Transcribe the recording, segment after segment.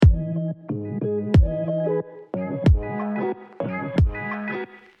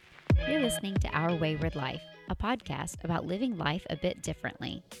listening to Our Wayward Life, a podcast about living life a bit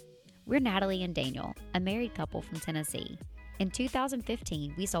differently. We're Natalie and Daniel, a married couple from Tennessee. In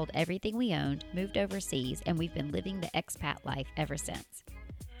 2015, we sold everything we owned, moved overseas, and we've been living the expat life ever since.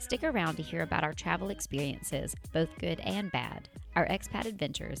 Stick around to hear about our travel experiences, both good and bad, our expat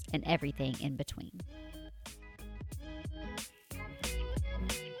adventures, and everything in between.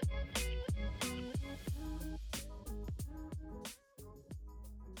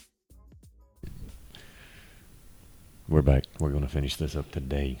 We're back. We're going to finish this up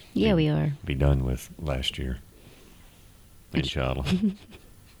today. Yeah, we are. Be done with last year. Inshallah.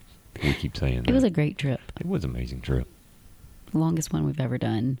 We keep saying that. It was a great trip. It was an amazing trip. The longest one we've ever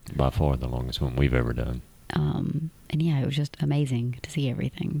done. By far the longest one we've ever done. And yeah, it was just amazing to see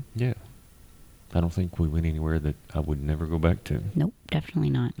everything. Yeah. I don't think we went anywhere that I would never go back to. Nope, definitely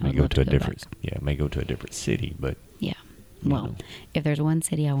not. May go to a different city, but yeah. Well, if there's one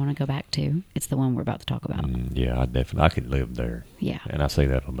city I want to go back to, it's the one we're about to talk about. Yeah, I could live there. Yeah. And I say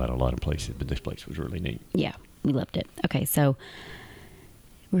that about a lot of places, but this place was really neat. Yeah, we loved it. Okay, so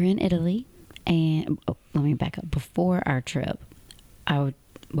we're in Italy, and let me back up. Before our trip,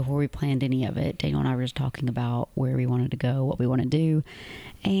 before we planned any of it, Daniel and I were just talking about where we wanted to go, what we want to do,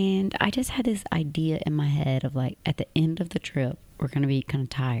 and I just had this idea in my head of like, at the end of the trip, we're going to be kind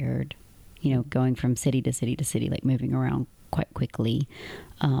of tired, going from city to city to city, like moving around quite quickly,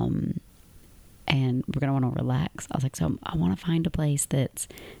 and we're going to want to relax. I was like, so I want to find a place that's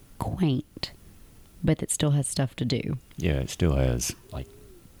quaint, but that still has stuff to do. Yeah, it still has, like,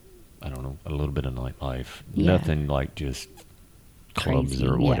 I don't know, a little bit of nightlife. Yeah. Nothing like just clubs Crazy,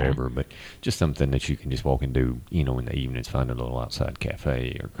 or whatever, yeah. but just something that you can just walk and do, in the evenings, find a little outside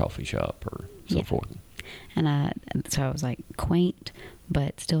cafe or coffee shop or so forth. And so I was like, quaint,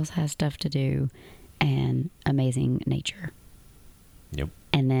 but still has stuff to do and amazing nature. Yep.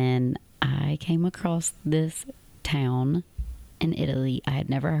 And then I came across this town in Italy I had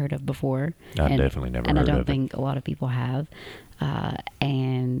never heard of before. I've definitely never heard of it. And I don't think a lot of people have.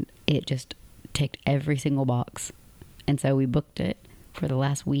 And it just ticked every single box. And so we booked it for the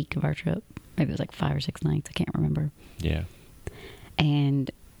last week of our trip. Maybe it was like 5 or 6 nights. I can't remember. Yeah.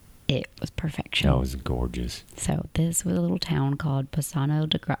 And it was perfection. That was gorgeous. So this was a little town called Bassano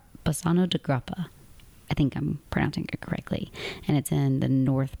di Grappa. I think I'm pronouncing it correctly. And it's in the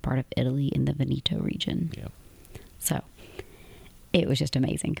north part of Italy in the Veneto region. Yeah. So it was just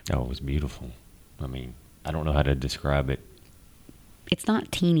amazing. Oh, it was beautiful. I mean, I don't know how to describe it. It's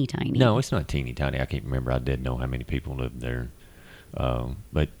not teeny tiny. No, it's not teeny tiny. I can't remember. I did know how many people lived there.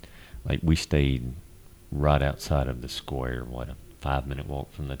 But like we stayed right outside of the square, a 5-minute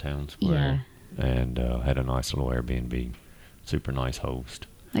walk from the town square. Yeah. And had a nice little Airbnb. Super nice host.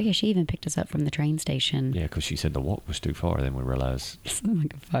 Oh, yeah, she even picked us up from the train station. Yeah, because she said the walk was too far. Then we realized it's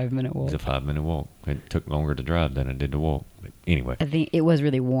like a 5-minute walk. It was a 5-minute walk. It took longer to drive than it did to walk. But anyway. I think it was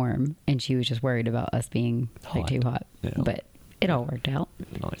really warm, and she was just worried about us being too hot. Yeah. But it all worked out.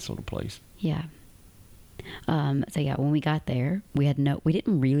 Nice little place. Yeah. So yeah, when we got there, we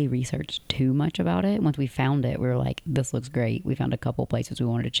didn't really research too much about it. Once we found it, we were like, this looks great. We found a couple places we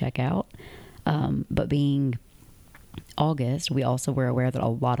wanted to check out. But being August, we also were aware that a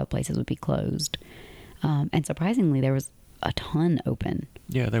lot of places would be closed. And surprisingly, there was a ton open.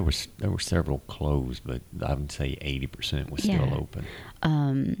 Yeah, there were several closed, but I would say 80% was still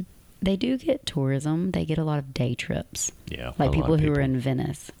open. They do get tourism. They get a lot of day trips. Yeah. Like people who are in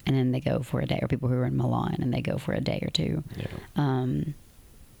Venice and then they go for a day, or people who are in Milan and they go for a day or two. Yeah.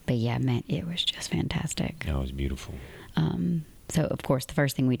 But yeah, man, it was just fantastic. Yeah, it was beautiful. So of course, the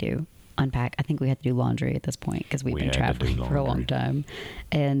first thing we do, unpack. I think we had to do laundry at this point because we've been traveling for a long time.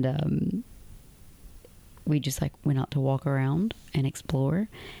 And we just went out to walk around and explore.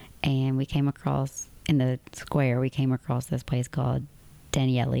 And we came across, in the square, this place called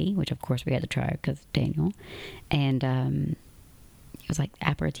Daniele, which of course we had to try because Daniel. And it was like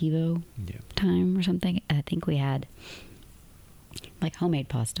aperitivo time or something. I think we had like homemade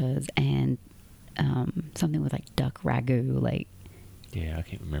pastas and something with like duck ragu. Yeah, I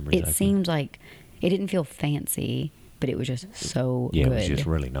can't remember exactly. It seemed like it didn't feel fancy, but it was just so good. Yeah, it was just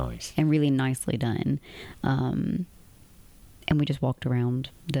really nice. And really nicely done. And we just walked around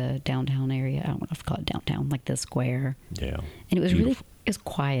the downtown area. I don't know if to call it downtown, like the square. Yeah. And it was it was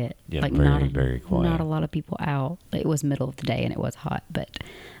quiet. Yeah, very, very quiet. Not a lot of people out. It was middle of the day and it was hot. But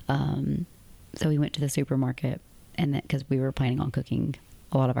so we went to the supermarket, and because we were planning on cooking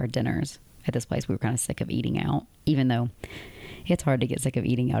a lot of our dinners at this place. We were kind of sick of eating out, even though it's hard to get sick of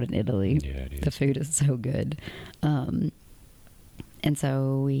eating out in Italy. Yeah, it is. The food is so good. And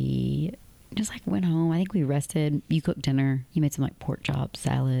so we just like went home. I think we rested. You cooked dinner. You made some like pork chops,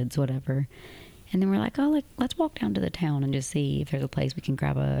 salads, whatever. And then we're like, oh, let's walk down to the town and just see if there's a place we can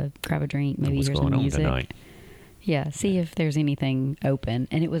grab a drink, maybe hear some music. Tonight? Yeah, see if there's anything open.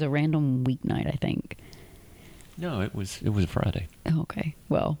 And it was a random weeknight, I think. No, it was a Friday. Okay,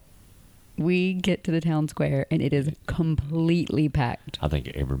 well, we get to the town square and it is completely packed. I think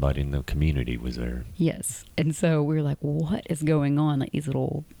everybody in the community was there. Yes, and so we were like, what is going on? Like these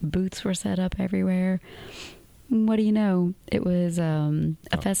little booths were set up everywhere. What do you know? It was a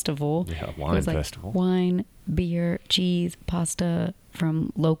festival. Yeah, wine festival. Wine, beer, cheese, pasta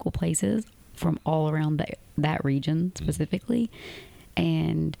from local places from all around that region specifically.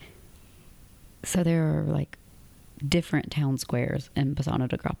 And so there are like different town squares in Bassano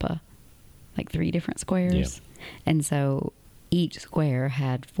de Grappa, like 3 different squares. Yeah. And so each square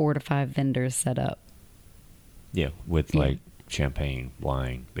had 4 to 5 vendors set up. Yeah, with like champagne,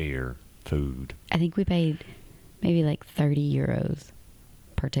 wine, beer, food. I think we paid maybe like 30 euros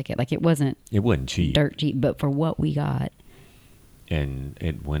per ticket. Like it wasn't cheap. Dirt cheap, but for what we got. And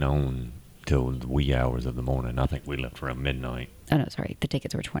it went on till the wee hours of the morning. I think we left around midnight. Oh no, sorry. The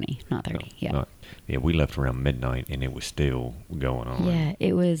tickets were 20, not 30. No, yeah. Not, yeah, we left around midnight and it was still going on. Yeah,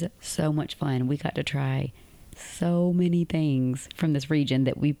 it was so much fun. We got to try so many things from this region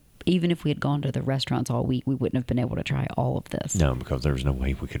that even if we had gone to the restaurants all week, we wouldn't have been able to try all of this. No, because there was no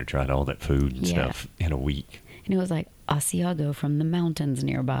way we could have tried all that food and stuff in a week. And it was like Asiago from the mountains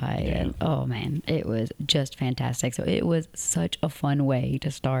nearby. Yeah. And oh man, it was just fantastic. So it was such a fun way to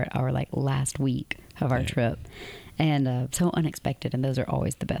start our like last week of our trip. And so unexpected. And those are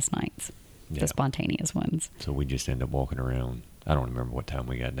always the best nights, the spontaneous ones. So we just ended up walking around. I don't remember what time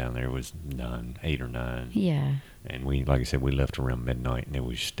we got down there. It was 8 or 9. Yeah. And we, like I said, we left around midnight and it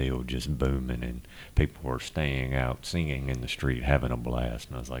was still just booming and people were staying out, singing in the street, having a blast.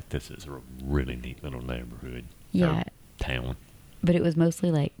 And I was like, this is a really neat little neighborhood. Yeah. Town. But it was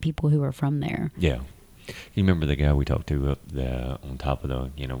mostly like people who were from there. Yeah. You remember the guy we talked to up on top of the,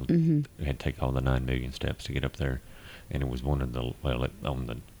 we had to take all the 9 million steps to get up there. And it was one of the, on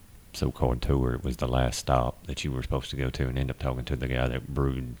the so-called tour, it was the last stop that you were supposed to go to, and end up talking to the guy that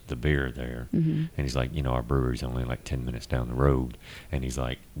brewed the beer there. And he's like, our brewery's only like 10 minutes down the road. And he's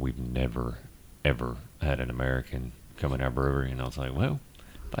like, we've never, ever had an American come in our brewery. And I was like, well,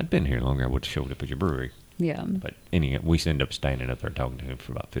 if I'd been here longer, I would have showed up at your brewery. Yeah. But anyway, we ended up standing up there talking to him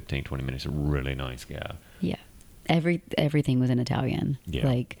for about 15, 20 minutes. A really nice guy. Yeah. Everything was in Italian. Yeah.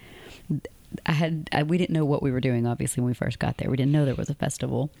 Like, we didn't know what we were doing, obviously, when we first got there. We didn't know there was a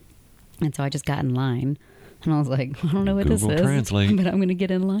festival. And so I just got in line. And I was like, I don't know what Google this is. Translate. But I'm going to get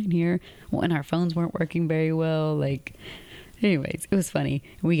in line here. Well, and our phones weren't working very well. Like, anyways, it was funny.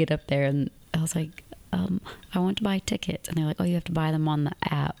 We get up there and I was like, I want to buy tickets. And they're like, oh, you have to buy them on the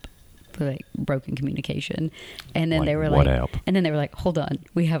app. For like broken communication. And then they were like, and then they were like, hold on,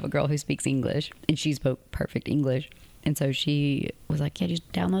 we have a girl who speaks English and she spoke perfect English. And so she was like, yeah,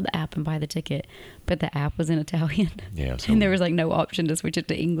 just download the app and buy the ticket. But the app was in Italian. Yeah. So and there was like no option to switch it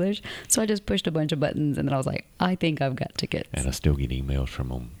to English. So I just pushed a bunch of buttons and then I was like, I think I've got tickets. And I still get emails from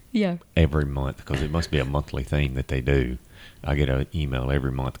them. Yeah. Every month, because it must be a monthly thing that they do. I get an email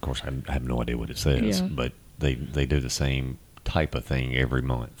every month. Of course, I have no idea what it says, but they do the same type of thing every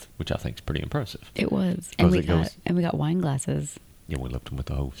month, which I think is pretty impressive. It was. And we got wine glasses. Yeah, we left them with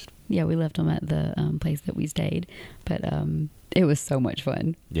the host. Yeah, we left them at the place that we stayed. But it was so much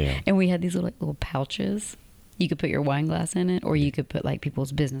fun. Yeah. And we had these little pouches. You could put your wine glass in it, or you could put like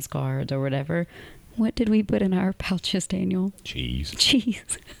people's business cards or whatever. What did we put in our pouches, Daniel?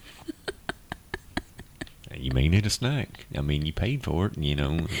 Cheese. You may need a snack. I mean, you paid for it, you're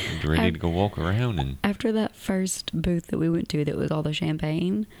ready to go walk around. And after that first booth that we went to that was all the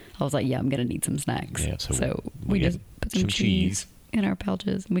champagne, I was like, yeah, I'm going to need some snacks. Yeah, so we just put some cheese in our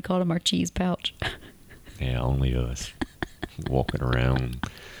pouches, and we called them our cheese pouch. Yeah, only us. Walking around,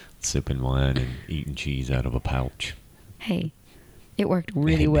 sipping wine and eating cheese out of a pouch. Hey, it worked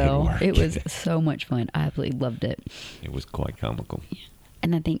really well. It was so much fun. I absolutely loved it. It was quite comical. Yeah.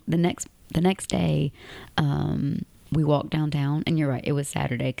 And I think the next day, we walked downtown, and you're right, it was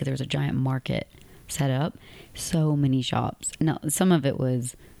Saturday because there was a giant market set up. So many shops. Now, some of it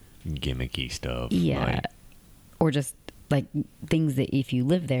was gimmicky stuff. Yeah. Or just like things that if you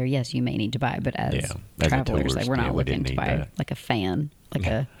live there, yes, you may need to buy. But as travelers, like we're not looking to buy like a fan, like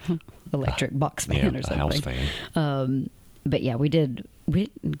a electric box fan or something. A house fan. But yeah, we didn't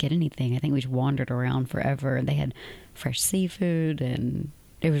get anything. I think we just wandered around forever, and they had fresh seafood, and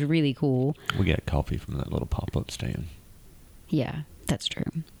it was really cool. We got coffee from that little pop-up stand. Yeah, that's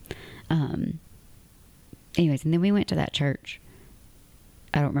true. Anyways, and then we went to that church.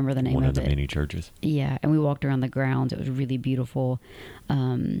 I don't remember the name One of of the it. mini churches. Yeah, and we walked around the grounds. It was really beautiful.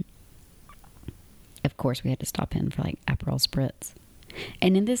 Of course, we had to stop in for like Aperol Spritz.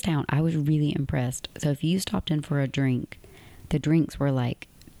 And in this town, I was really impressed. So if you stopped in for a drink, the drinks were like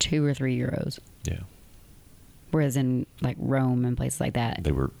 €2 or €3. Yeah. Whereas in like Rome and places like that,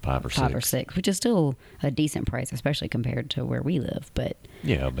 They were 5 or 6. 5 or 6, which is still a decent price, especially compared to where we live. But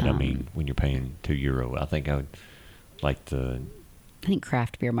Yeah, but I mean, when you're paying €2, I think I would like the. I think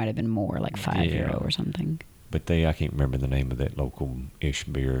craft beer might have been more, like €5 Yeah. or something. But I can't remember the name of that local-ish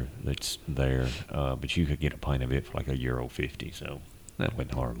beer that's there. But you could get a pint of it for like €1.50, so that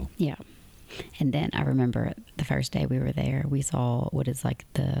wasn't horrible. Yeah. And then I remember the first day we were there, we saw what is like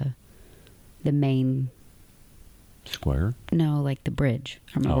the main, Square? no, like the bridge.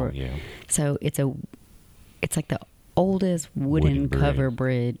 I remember. Oh, yeah. So it's like the oldest wooden covered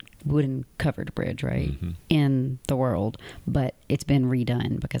bridge, right, Mhm. in the world, but it's been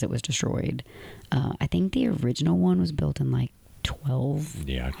redone because it was destroyed. I think the original one was built in like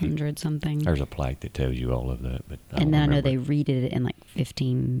 1200 something. There's a plaque that tells you all of that, but And then I know remember. they redid it in like mid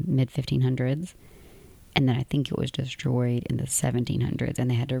 1500s. And then I think it was destroyed in the 1700s,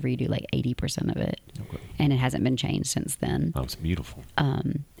 and they had to redo like 80% of it. Okay. And it hasn't been changed since then. Oh, it's beautiful.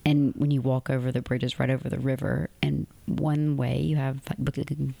 And when you walk over the bridges right over the river, and one way you have like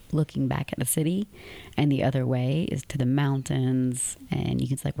looking back at the city, and the other way is to the mountains, and you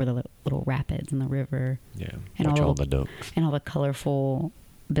can see like where the little rapids in the river. Yeah. And Watch all all the- the ducks. And all the colorful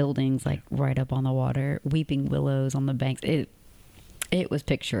buildings like right up on the water, weeping willows on the banks. It was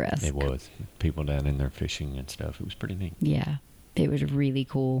picturesque. It was. People down in there fishing and stuff. It was pretty neat. Yeah, it was really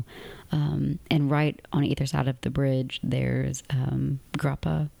cool. And right on either side of the bridge, there's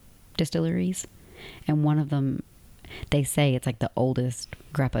grappa distilleries. And one of them, they say it's like the oldest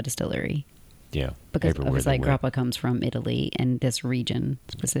grappa distillery. Yeah. Because everywhere it's they like went. grappa comes from Italy and this region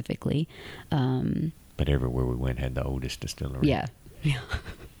specifically. But everywhere we went had the oldest distillery. Yeah. Yeah.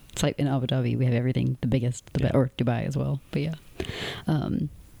 It's like in Abu Dhabi, we have everything, the biggest, Yeah. or Dubai as well. But yeah.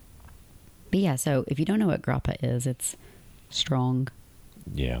 But yeah, so if you don't know what grappa is, it's strong.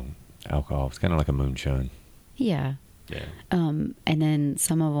 Yeah. Alcohol. It's kind of like a moonshine. Yeah. Yeah. And then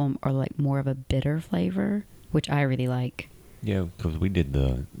some of them are like more of a bitter flavor, which I really like. Yeah, because we did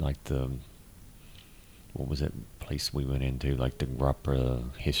what was that place we went into? Like the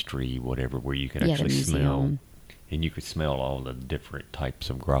grappa history, whatever, where you could Yeah, the actually smell. museum. And you could smell all the different types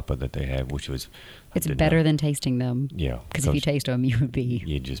of grappa that they have, which was... It's better than tasting them. Yeah. Because if you taste them, you would be.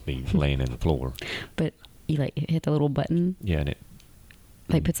 You'd just be laying in the floor. But you like hit the little button, Yeah, and it...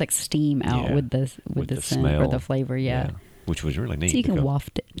 like puts like steam out Yeah, with the scent or smell. the flavor. Yeah. Which was really neat. So you can because-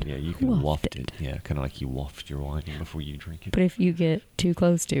 waft it. Yeah, you can waft it. Yeah, kind of like you waft your wine before you drink it. But if you get too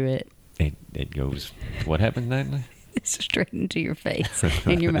close to it, It goes... What happened, Natalie? it's straight into your face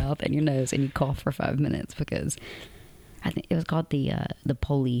and your mouth and your nose, and you cough for 5 minutes because I think it was called the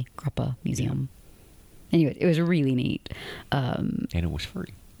Poli Grappa Museum. Anyway, it was really neat. And it was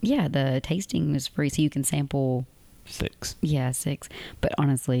free. Yeah, the tasting was free, so you can sample. 6. Yeah, 6. But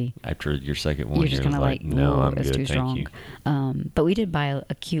honestly, After your second one, you're just kind of like, no, "Whoa, I'm it's good, too thank strong." you. But we did buy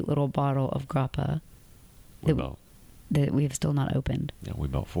a cute little bottle of grappa We that- bought, that we have still not opened. we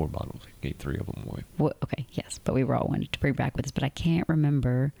bought 4 bottles. Gave 3 of them away. What? Okay, yes, but we brought one to bring back with us. But I can't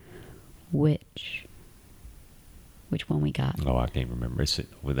remember which one we got. Oh, I can't remember. It's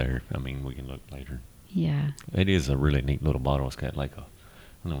sitting over there. I mean, we can look later. Yeah, It is a really neat little bottle. It's got like a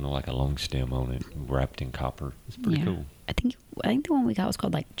long stem on it, wrapped in copper. It's pretty yeah. cool. I think the one we got was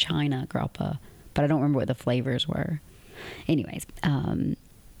called like China grappa, but I don't remember what the flavors were. Anyways, it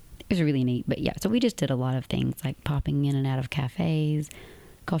was really neat. But yeah, so we just did a lot of things like popping in and out of cafes,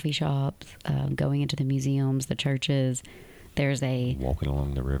 coffee shops, going into the museums, the churches. There's a Walking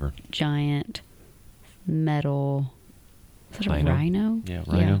along the river. giant metal. Is that a Rhino. rhino? Yeah,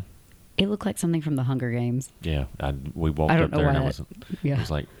 rhino. It looked like something from the Hunger Games. Yeah, we walked I don't up know there and why I that- was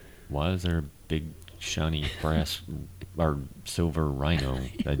like, why is there a big shiny brass or silver rhino?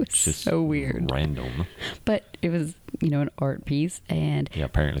 That's was just so weird. Random. But it was, an art piece. And Yeah,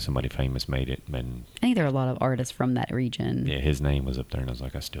 apparently somebody famous made it, and I think there are a lot of artists from that region. yeah, his name was up there, and I was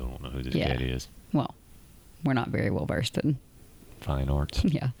like, I still don't know who this Yeah. cat is. Well, we're not very well versed in. Fine arts.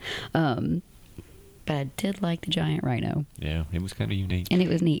 Yeah. But I did like the giant rhino. Yeah, it was kind of unique. And it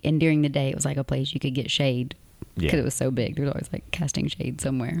was neat. And during the day, it was like a place you could get shade. Because Yeah. it was so big. There was always like casting shade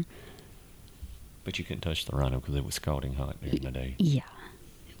somewhere. But you couldn't touch the rhino because it was scalding hot during the day. Yeah.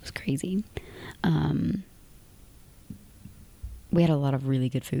 It was crazy. We had a lot of really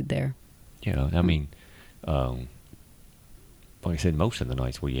good food there. Yeah, I mean, like I said, most of the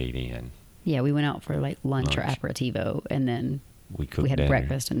nights we ate in. Yeah, we went out for like lunch or Lunch. aperitivo and then we cooked We had dinner,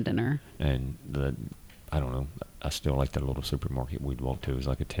 breakfast and dinner. and I don't know. I still like that little supermarket we'd walk to. It was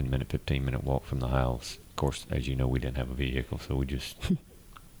like a 10-minute, 15-minute walk from the house. Of course, as you know, we didn't have a vehicle, so we just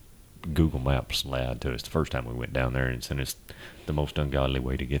Google Maps lied to us the first time we went down there and sent us the most ungodly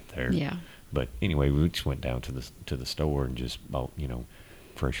way to get there. Yeah. But anyway, we just went down to the store and just bought,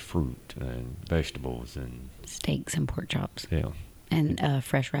 fresh fruit and vegetables and Steaks and pork chops. yeah. And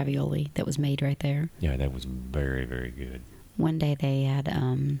fresh ravioli that was made right there. Yeah, that was very, very good. One day they had,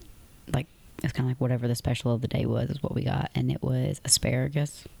 like, it's kind of like whatever the special of the day was is what we got. And it was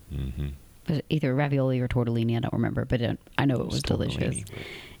asparagus. Mm-hmm. It was either ravioli or tortellini, I don't remember. But I know it was delicious.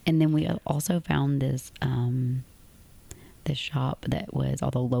 And then we also found this shop that was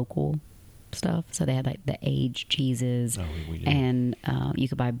all the local stuff. So they had like the aged cheeses, we did. and you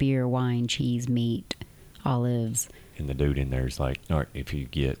could buy beer, wine, cheese, meat, olives. And the dude in there is like, all right, if you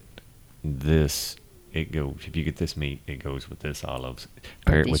get this, it goes. If you get this meat, it goes with this olives.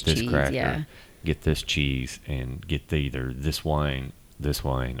 Pair it with this cheese, cracker. yeah. Get this cheese and get either this wine,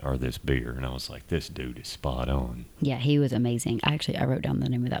 or this beer. And I was like, this dude is spot on. Yeah, he was amazing. I wrote down the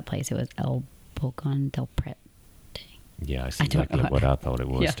name of that place. It was El Bocan del Prete. Yeah, that's I don't exactly know. what I thought it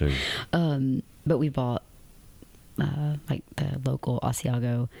was Yeah. too. But we bought like the local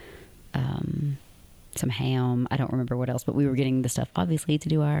Asiago, some ham. I don't remember what else, but we were getting the stuff obviously to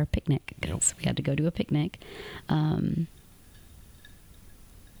do our picnic because we had to go do a picnic. And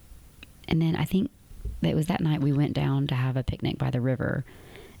then I think it was that night we went down to have a picnic by the river,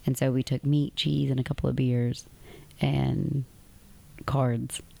 and so we took meat, cheese, and a couple of beers and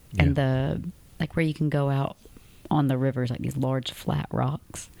cards, and like where you can go out on the rivers, like these large flat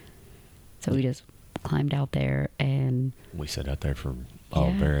rocks. So we just climbed out there and we sat out there for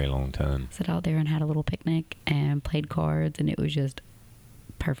a very long time. Sat out there and had a little picnic and played cards, and it was just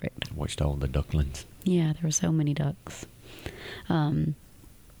perfect. Watched all the ducklings. Yeah, there were so many ducks. And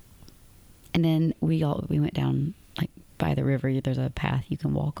then we went down like by the river. There's a path you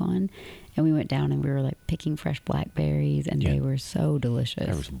can walk on, and we went down and we were like picking fresh blackberries, and they were so delicious.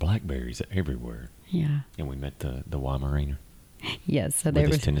 There was blackberries everywhere. Yeah. And we met the Weimaraner. Yes, so with there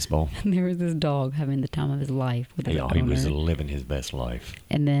his was tennis ball. There was this dog having the time of his life with his owner. He was living his best life.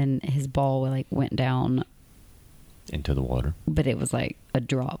 And then his ball like went down into the water, but it was like a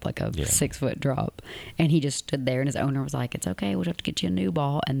drop, like a 6-foot drop, and he just stood there. And his owner was like, "It's okay, we'll have to get you a new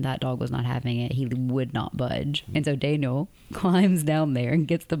ball." And that dog was not having it; he would not budge. And so Daniel climbs down there and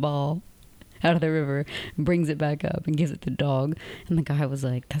gets the ball out of the river, brings it back up, and gives it to the dog. And the guy was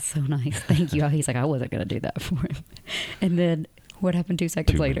like, "That's so nice, thank you." He's like, "I wasn't going to do that for him." And then what happened 2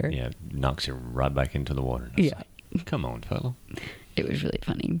 seconds later? Yeah, knocks you right back into the water. Yeah. Like, come on, fellow. It was really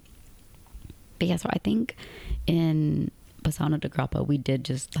funny. But yeah, so I think in Bassano de Grappa, we did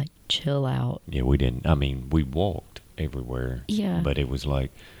just like chill out. Yeah, we didn't. I mean, we walked everywhere. Yeah. But it was like,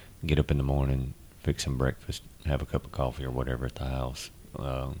 get up in the morning, fix some breakfast, have a cup of coffee or whatever at the house,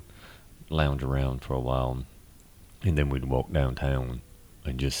 lounge around for a while, and then we'd walk downtown,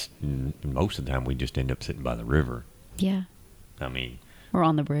 and just most of the time we just end up sitting by the river. Yeah. I mean, or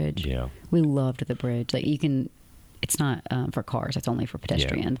on the bridge. Yeah. We loved the bridge. Like you can, it's not for cars, it's only for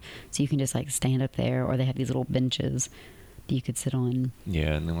pedestrian. Yeah. So you can just like stand up there, or they have these little benches that you could sit on.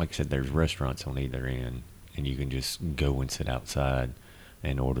 Yeah, and then like I said, there's restaurants on either end, and you can just go and sit outside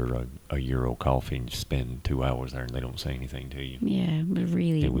and order a Euro coffee and spend 2 hours there, and they don't say anything to you. Yeah, it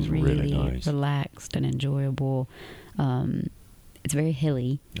was really nice, relaxed and enjoyable. It's very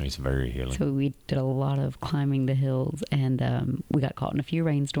hilly. It's very hilly. So we did a lot of climbing the hills, and we got caught in a few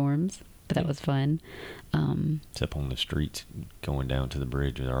rainstorms, but that was fun. Except on the streets going down to the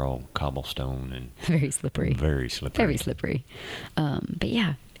bridge, they're all cobblestone and very slippery. Very slippery. Very slippery. But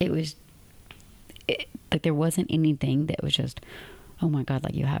yeah, it was like there wasn't anything that was just, oh my God,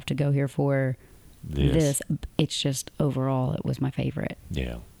 like you have to go here for this. It's just overall, it was my favorite.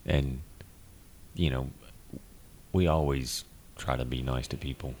 Yeah. And, we always try to be nice to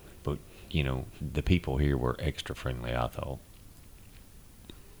people, but, the people here were extra friendly, I thought.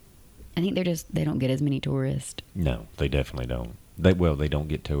 I think they don't get as many tourists. No, they definitely don't. They don't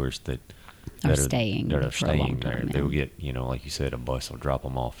get tourists that are staying there. Time, They'll get, like you said, a bus will drop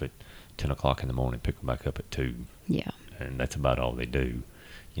them off at 10 o'clock in the morning, pick them back up at 2. Yeah. And that's about all they do.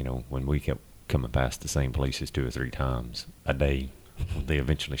 When we kept coming past the same places 2 or 3 times a day, they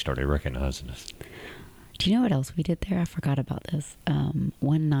eventually started recognizing us. Do you know what else we did there? I forgot about this.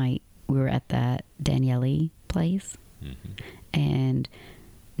 One night we were at that Daniele place, and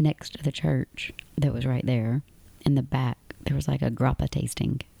next to the church that was right there, in the back, there was like a grappa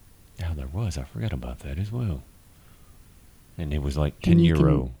tasting. Oh, there was. I forgot about that as well. And it was like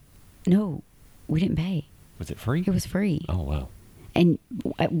 €10. No, we didn't pay. Was it free? It was free. Oh, wow. And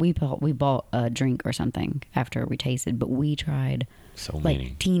we bought a drink or something after we tasted, but we tried So like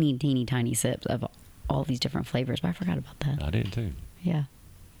many. teeny tiny sips of all these different flavors. But I forgot about that. I did too. Yeah,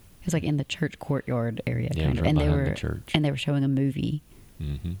 it was like in the church courtyard area, Yeah, kind of, right and behind the church. and they were showing a movie,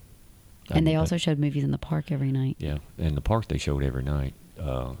 Mm-hmm. and they also showed movies in the park every night. Yeah, in the park they showed every night,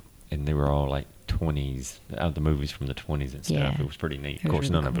 and they were all like 20s, out the movies from the 20s and stuff. Yeah. It was pretty neat. It Of was course,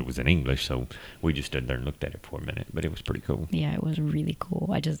 really none of cool. it was in English, so we just stood there and looked at it for a minute, but it was pretty cool. Yeah, it was really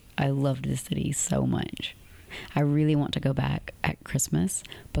cool. I loved the city so much. I really want to go back at Christmas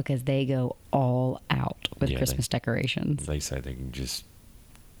because they go all out with Yeah, Christmas decorations. They say they can just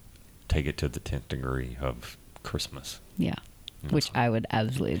take it to the 10th degree of Christmas. Yeah, which I would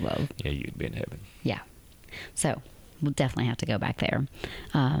absolutely love. Yeah, you'd be in heaven. Yeah. So we'll definitely have to go back there.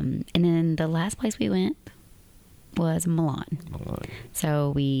 And then the last place we went was Milan. Milan.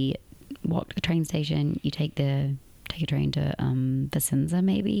 So we walked to the train station. You take a train to Vicenza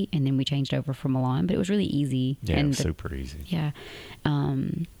maybe, and then we changed over from Milan. But it was really easy. Yeah, and it was super easy. Yeah.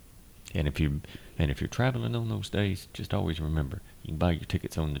 And if you're traveling on those days, just always remember you can buy your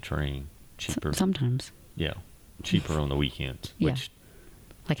tickets on the train cheaper. Sometimes. Yeah, cheaper on the weekends. Yeah. Which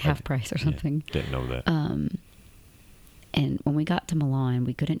Like half price or something. Yeah, didn't know that. And when we got to Milan,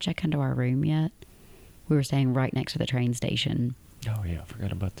 we couldn't check into our room yet. We were staying right next to the train station Oh yeah, I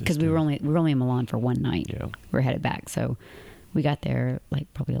forgot about this. because we were only in Milan for one night. Yeah. We were headed back, so we got there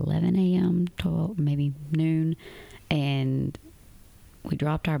like probably 11 a.m., 12, maybe noon, and we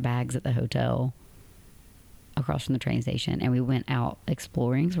dropped our bags at the hotel across from the train station, and we went out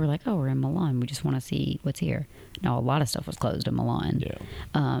exploring. So we're like, oh, we're in Milan. We just want to see what's here. Now, a lot of stuff was closed in Milan.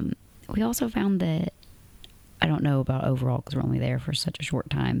 Yeah. We also found that, I don't know about overall because we're only there for such a short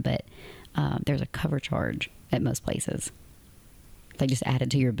time, but there's a cover charge at most places. They just add it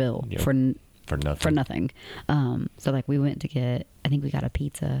to your bill Yep. for nothing. For nothing. So like we went to get, I think we got a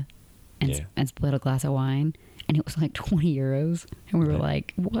pizza and split a glass of wine, and it was like 20 euros. And we were Yeah.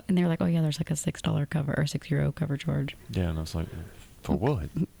 like, what? And they were like, oh yeah, there's like a $6 cover or €6 cover charge. Yeah, and I was like, for what?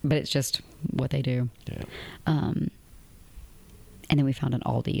 But it's just what they do. Yeah. And then we found an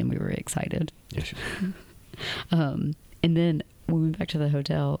Aldi and we were excited. Yes. And then when we went back to the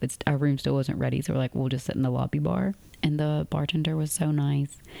hotel, our room still wasn't ready. So we're like, we'll just sit in the lobby bar. And the bartender was so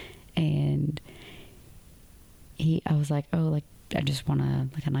nice. And I was like, oh, like, I just want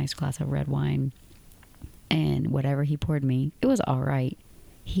a nice glass of red wine. And whatever he poured me, it was all right.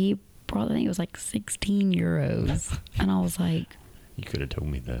 He brought, I think it was like 16 euros. And I was like, You could have told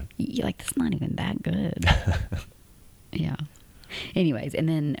me that. like, that's not even that good. Yeah. Anyways, and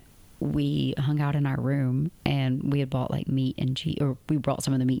then we hung out in our room, and we had bought like meat and cheese, or we brought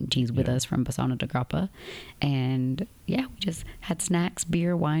some of the meat and cheese with us from Bassano da Grappa. And yeah, we just had snacks,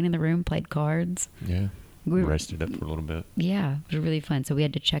 beer, wine in the room, played cards. Yeah. We rested up for a little bit. Yeah, it was really fun. So we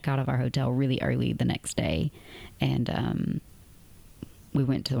had to check out of our hotel really early the next day. And we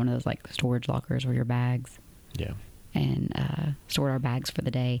went to one of those like storage lockers where your bags. Yeah. And stored our bags for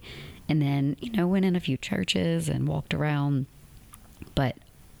the day. And then, went in a few churches and walked around. But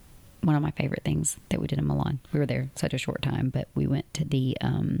one of my favorite things that we did in Milan, we were there such a short time, but we went to the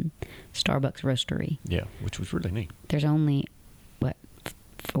Starbucks roastery. Yeah, which was really neat. There's only,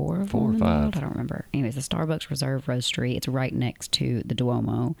 four or in the five. world? I don't remember. Anyways, the Starbucks Reserve Roastery, it's right next to the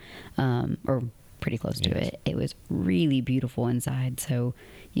Duomo, or pretty close to Yes. it. It was really beautiful inside, so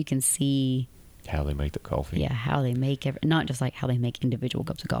you can see How they make the coffee. how they make not just like how they make individual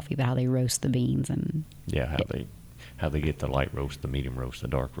cups of coffee, but how they roast the beans and Yeah, how they get the light roast, the medium roast, the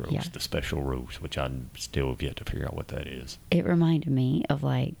dark roast, Yeah. the special roast, which I still have yet to figure out what that is. it reminded me of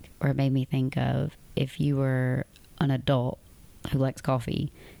or it made me think of if you were an adult who likes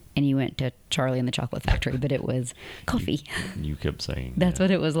coffee and you went to Charlie and the Chocolate Factory, but it was coffee. You kept saying That's that.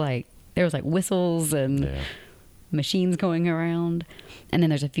 what it was like. There was like whistles and Yeah. machines going around. And then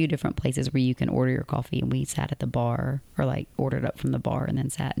there's a few different places where you can order your coffee, and we sat at the bar or ordered up from the bar and then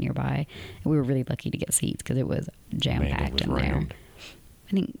sat nearby. And we were really lucky to get seats because it was jam Man, it packed was in there. round.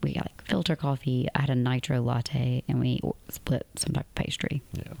 I think we got filter coffee. I had a nitro latte, and we split some type of pastry.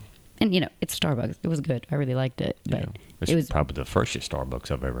 Yeah. And it's Starbucks. It was good. I really liked it. But Yeah. it was probably the freshest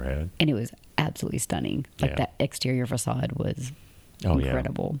Starbucks I've ever had. and it was absolutely stunning. Like Yeah. that exterior facade was Oh,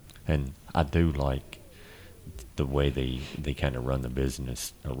 incredible. yeah. And I do like the way they kind of run the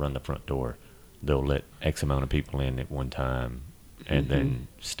business or run the front door. They'll let X amount of people in at one time and then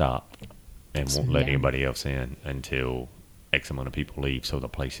stop and won't let Yeah. anybody else in until X amount of people leave. So the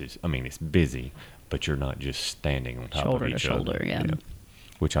place is, it's busy, but you're not just standing on top Shoulder of to each shoulder, other. yeah.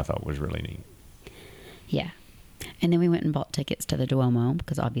 Which I thought was really neat. Yeah. And then we went and bought tickets to the Duomo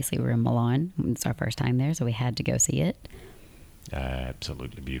because obviously we're in Milan. It's our first time there, so we had to go see it.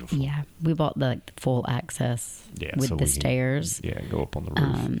 Absolutely beautiful. Yeah, we bought the full access with so the stairs. Go up on the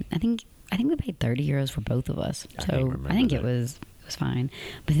roof. I think we paid €30 for both of us, so I think that. it was fine.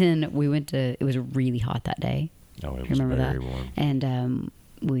 But then we went to. It was really hot that day. Oh, it was very warm. And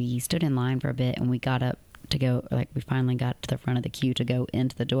we stood in line for a bit, and we got up to go. Like we finally got to the front of the queue to go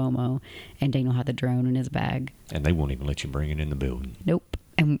into the Duomo, and Daniel had the drone in his bag. And they won't even let you bring it in the building. Nope.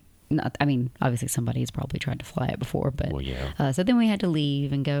 And obviously somebody's probably tried to fly it before, but well, yeah. So then we had to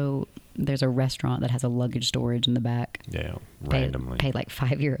leave and go. There's a restaurant that has a luggage storage in the back. Yeah, randomly. Paid like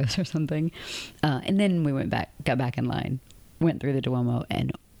 €5 or something. And then we got back in line, went through the Duomo,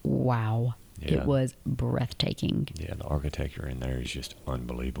 and wow, it was breathtaking. Yeah, the architecture in there is just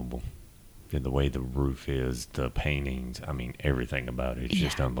unbelievable. And the way the roof is, the paintings, everything about it is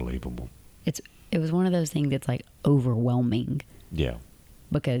just unbelievable. It was one of those things that's like overwhelming. Yeah.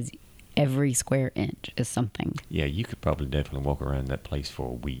 Because every square inch is something. Yeah, you could probably definitely walk around that place for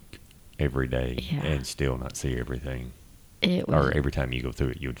a week every day and still not see everything. Or every time you go through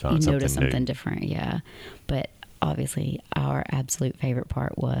it, you would find something new. Notice something different, yeah. But obviously, our absolute favorite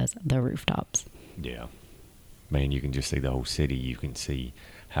part was the rooftops. Yeah. Man, you can just see the whole city. You can see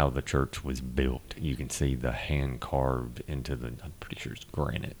how the church was built. You can see the hand carved into I'm pretty sure it's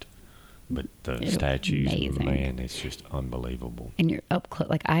granite. But the statues, amazing. Man, it's just unbelievable. And you're up close.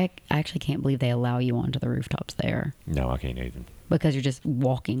 Like, I actually can't believe they allow you onto the rooftops there. No, I can't either. Because you're just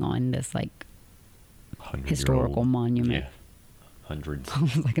walking on this, like, historical monument. Yeah, hundreds.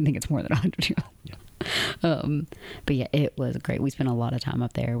 I think it's more than 100 years old. Yeah. But yeah, it was great. We spent a lot of time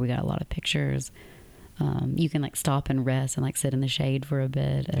up there. We got a lot of pictures. You can, like, stop and rest and, like, sit in the shade for a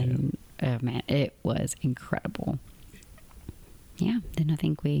bit. And, man, it was incredible. Yeah, then I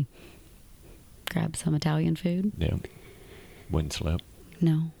think we grabbed some Italian food. Yeah. Went and slept.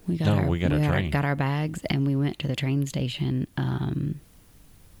 No, we got our bags, and we went to the train station. I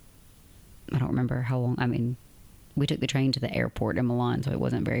don't remember how long. We took the train to the airport in Milan, so it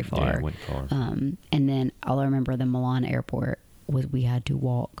wasn't very far. Yeah, it went far. And then all I remember the Milan airport was we had to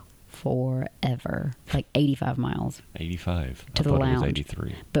walk forever, like 85 miles. 85 to the lounge. It was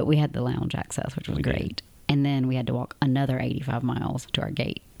 83. But we had the lounge access, which was great. And then we had to walk another 85 miles to our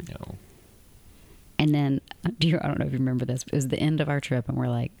gate. No. And then, I don't know if you remember this, it was the end of our trip, and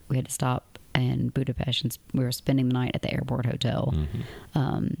we had to stop in Budapest, and we were spending the night at the airport hotel.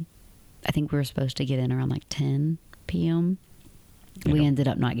 Mm-hmm. I think we were supposed to get in around like 10 p.m. We ended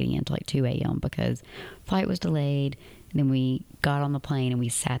up not getting in until like 2 a.m. because flight was delayed, and then we got on the plane, and we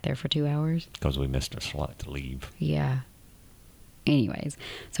sat there for 2 hours. Because we missed a slot to leave. Yeah. Anyways,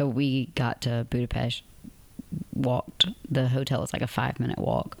 so we got to Budapest, walked. The hotel is like a 5-minute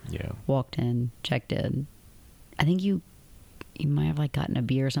walk. Yeah. Walked in, checked in. I think you might have like gotten a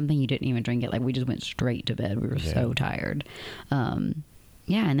beer or something. You didn't even drink it. Like, we just went straight to bed. We were so tired.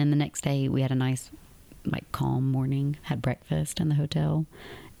 Yeah, and then the next day we had a nice, like, calm morning. Had breakfast in the hotel,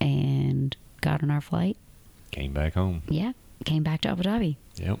 and got on our flight. Came back home. Yeah, came back to Abu Dhabi.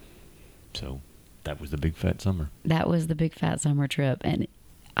 Yep. So that was the big fat summer. That was the big fat summer trip, and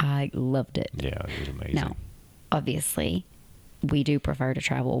I loved it. Yeah, it was amazing. Now, obviously, we do prefer to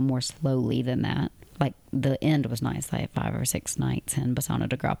travel more slowly than that. Like, the end was nice, like 5 or 6 nights in Bassano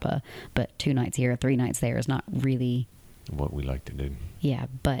da Grappa, but 2 nights here, 3 nights there is not really what we like to do. Yeah,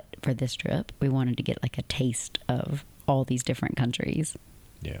 but for this trip, we wanted to get like a taste of all these different countries.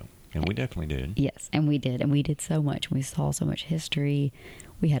 Yeah, and we definitely did. Yes, and we did. And we did so much. We saw so much history.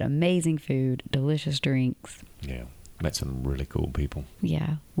 We had amazing food, delicious drinks. Yeah, met some really cool people.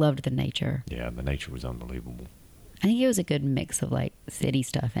 Yeah, loved the nature. Yeah, the nature was unbelievable. I think it was a good mix of like city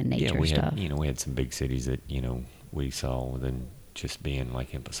stuff and nature stuff. We had some big cities that, we saw, and then just being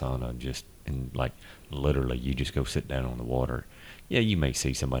like in Bassano, and like literally you just go sit down on the water. Yeah, you may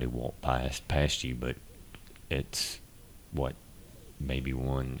see somebody walk past you, but it's maybe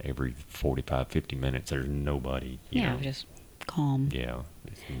one every 45, 50 minutes. There's nobody. You know. Just calm. Yeah,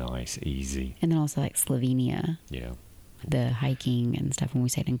 it's nice, easy. And then also like Slovenia. Yeah. The hiking and stuff when we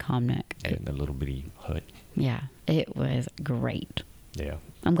stayed in Komnik. And the little bitty hut. Yeah, it was great. Yeah.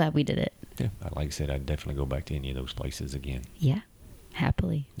 I'm glad we did it. Yeah, like I said, I'd definitely go back to any of those places again. Yeah,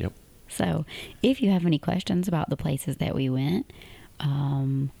 happily. Yep. So, if you have any questions about the places that we went,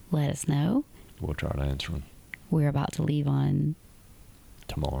 let us know. We'll try to answer them. We're about to leave on...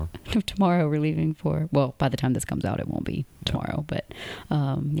 Tomorrow. Tomorrow we're leaving for... Well, by the time this comes out, it won't be tomorrow. No. But,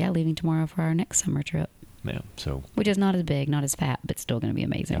 leaving tomorrow for our next summer trip. Yeah, so... Which is not as big, not as fat, but still going to be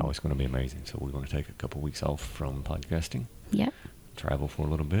amazing. No, it's going to be amazing. So we're going to take a couple weeks off from podcasting. Yep. Travel for a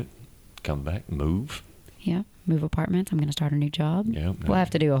little bit. Come back. Move. Yeah. Move apartments. I'm going to start a new job. Yeah. We'll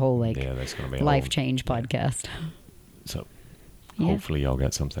have to do a whole, that's going to be life change podcast. So, hopefully y'all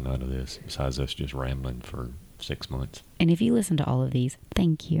got something out of this besides us just rambling for 6 months. And if you listen to all of these,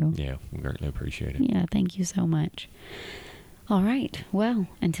 thank you. Yeah, we greatly appreciate it. Yeah, thank you so much. All right. Well,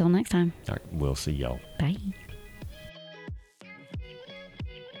 until next time. All right, we'll see y'all. Bye.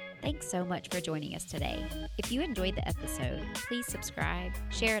 Thanks so much for joining us today. If you enjoyed the episode, please subscribe,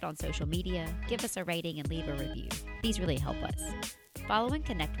 share it on social media, give us a rating, and leave a review. These really help us. Follow and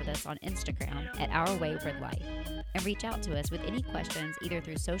connect with us on Instagram at Our Wayward Life, and reach out to us with any questions either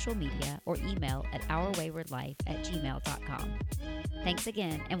through social media or email at ourwaywardlife@gmail.com. Thanks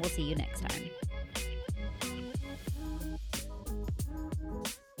again, and we'll see you next time.